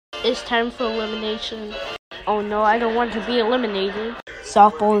It's time for elimination. Oh no, I don't want to be eliminated.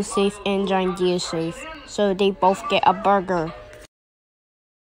 Softball is safe and Giant D is safe, so they both get a burger.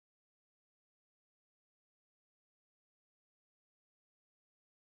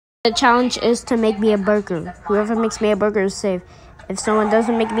 The challenge is to make me a burger. Whoever makes me a burger is safe. If someone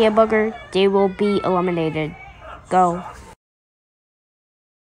doesn't make me a burger, they will be eliminated. Go.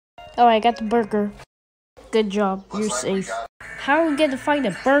 Oh, I got the burger. Good job, you're safe. How are we gonna find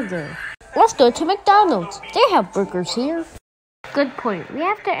a burger? Let's go to McDonald's. They have burgers here. Good point. We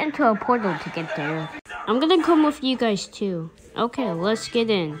have to enter a portal to get there. I'm gonna come with you guys too. Okay, let's get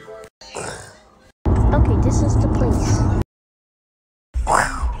in. Okay, this is the place.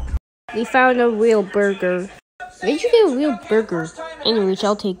 We found a real burger. Where'd you get a real burger? Anyways,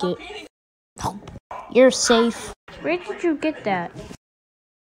 I'll take it. You're safe. Where did you get that?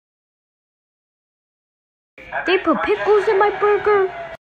 They put pickles in my burger?